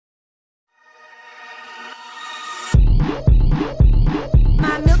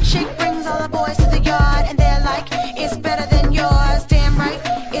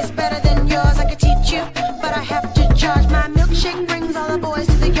milkshake brings all the boys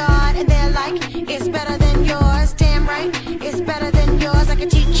to the yard, and they're like, it's better than yours. Damn right, it's better than yours. I can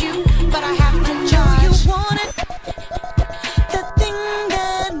teach you, but I have to charge. You want it? The thing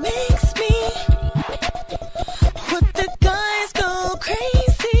that makes me what the guys go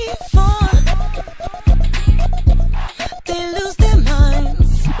crazy for. They lose their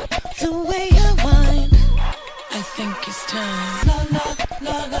minds the way I whine. I think it's time. La la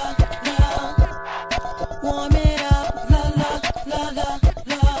la la la. Warm it up. La la la la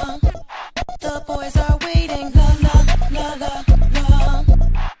la. The boys are waiting. La la la la la.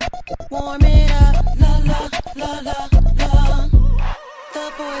 Warm it up. La la la la la. The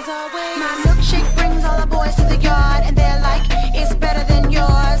boys are waiting. My milkshake brings all the boys to the yard, and they're like, it's better than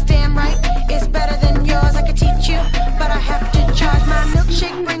yours. Damn right, it's better than yours. I can teach you, but I have to charge. My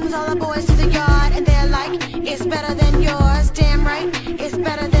milkshake brings all the boys to the yard, and they're like, it's better than yours. Damn right, it's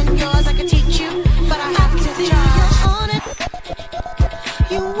better than yours. I can teach you, but I have to charge. You're on it.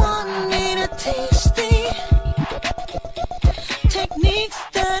 You want me to teach the techniques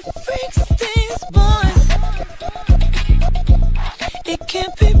that freaks these boys. It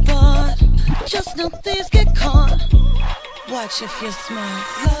can't be bought. Just know thieves get caught. Watch if you're smart.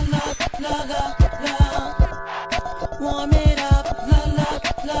 La la la la la. Warm it up. La la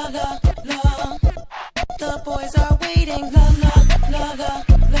la la la. The boys are waiting. La la la la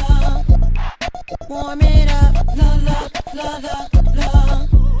la. Warm it up. La la la la la.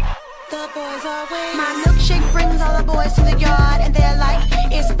 The boys are waiting. My milkshake brings all the boys to the yard, and they're like,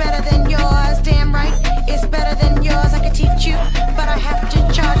 it's better than yours. Damn right, it's better than yours. I can teach you, but I have to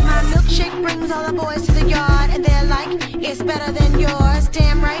charge. My milkshake brings all the boys to the yard, and they're like, it's better than yours.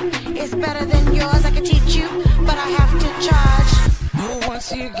 Damn right, it's better than yours. I can teach you, but I have to charge. But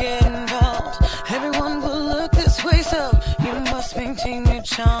once you get involved, everyone will look this way, so you must maintain your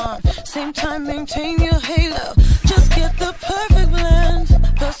charm. Same time, maintain your halo. Just get the perfect blend.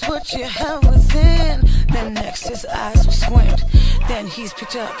 That's what you have within. Then next his eyes will squint. Then he's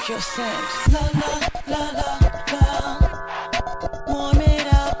picked up your scent. La la la la la.